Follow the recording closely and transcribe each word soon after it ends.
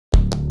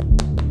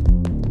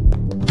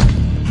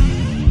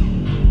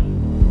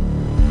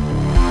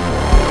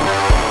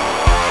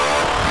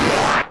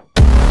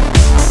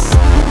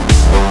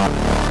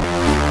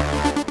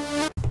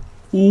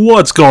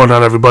What's going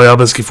on, everybody?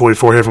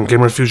 Albesky44 here from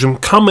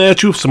Gamerfuzion, coming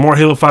at you with some more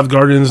Halo 5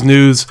 Guardians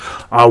news.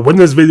 When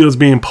this video is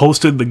being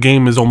posted, the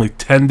game is only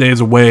 10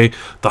 days away.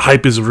 The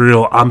hype is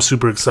real. I'm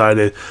super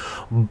excited.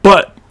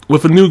 But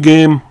with a new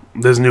game,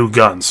 there's new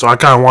guns. So I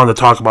kind of wanted to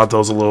talk about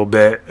those a little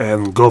bit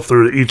and go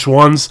through each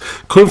ones.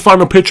 Couldn't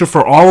find a picture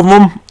for all of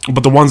them,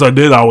 but the ones I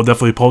did, I will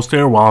definitely post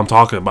here while I'm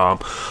talking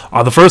about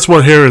them. The first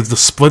one here is the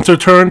Splinter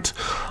Turret.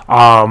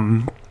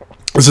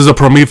 This is a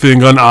Promethean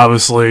gun,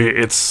 obviously.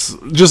 It's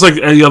just like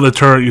any other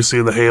turret you see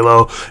in the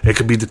Halo. It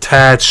can be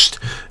detached,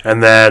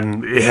 and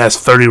then it has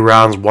 30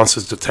 rounds once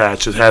it's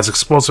detached. It has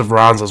explosive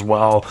rounds as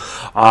well.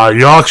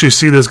 You'll actually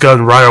see this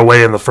gun right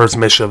away in the first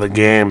mission of the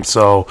game,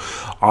 so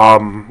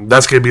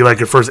that's going to be like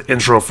your first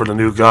intro for the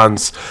new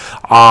guns.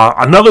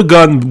 Another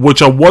gun,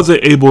 which I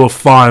wasn't able to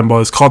find,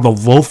 but it's called the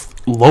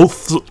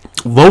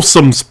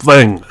Loathsome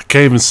Thing. I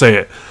can't even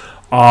say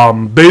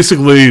it.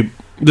 Basically,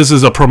 this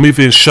is a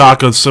Promethean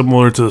shotgun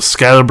similar to the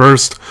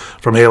Scatterburst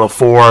from Halo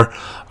 4.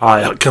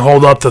 It can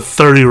hold up to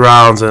 30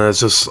 rounds, and it's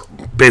just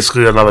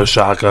basically another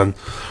shotgun.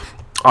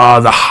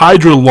 The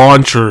Hydra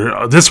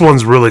Launcher, this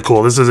one's really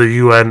cool. This is a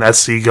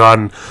UNSC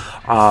gun.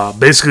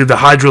 Basically, the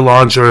Hydra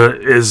Launcher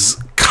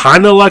is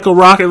kind of like a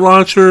rocket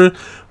launcher,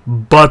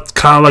 but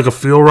kind of like a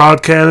fuel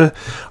rod cannon.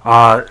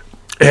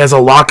 It has a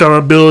lock-on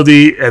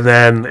ability, and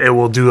then it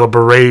will do a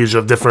barrage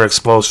of different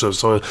explosives.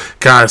 So you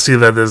kind of see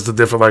that there's the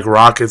different like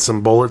rockets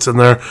and bullets in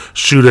there.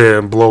 Shoot it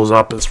and it blows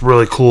up. It's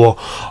really cool.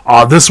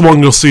 This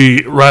one you'll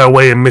see right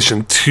away in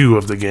Mission 2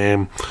 of the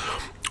game.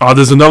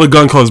 There's another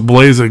gun called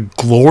Blaze of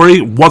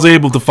Glory. Wasn't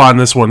able to find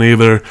this one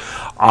either.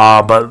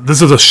 But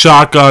this is a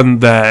shotgun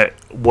that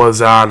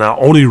was on an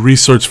only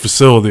research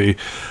facility.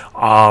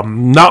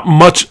 Not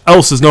much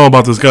else is known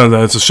about this gun.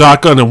 It's a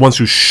shotgun, and once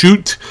you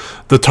shoot,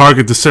 the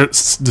target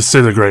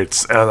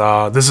disintegrates.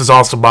 And this is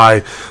also by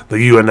the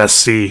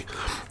UNSC.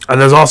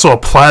 And there's also a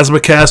plasma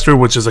caster,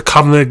 which is a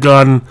Covenant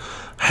gun.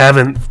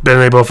 Haven't been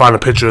able to find a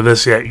picture of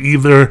this yet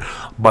either,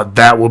 but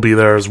that will be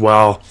there as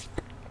well.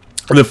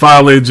 And then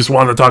finally, just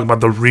wanted to talk about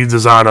the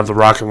redesign of the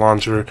rocket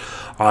launcher.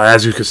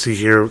 As you can see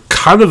here,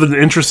 kind of an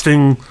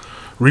interesting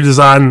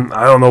redesign.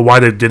 I don't know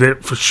why they did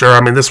it for sure.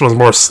 I mean, this one's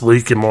more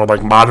sleek and more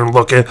like modern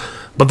looking,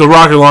 but the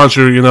rocket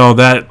launcher, you know,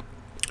 that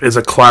is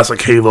a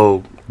classic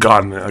Halo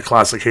gun, a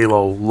classic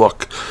Halo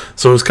look.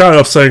 So it's kind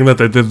of upsetting that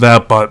they did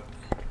that, but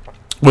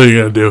what are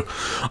you gonna do?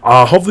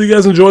 Hopefully you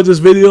guys enjoyed this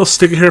video.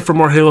 Stick it here for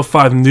more Halo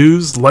 5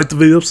 news. Like the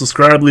video,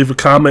 subscribe, leave a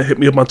comment, hit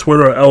me up on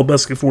Twitter at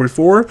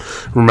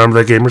Albesky44.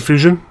 Remember that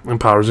Gamerfuzion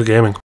empowers your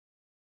gaming.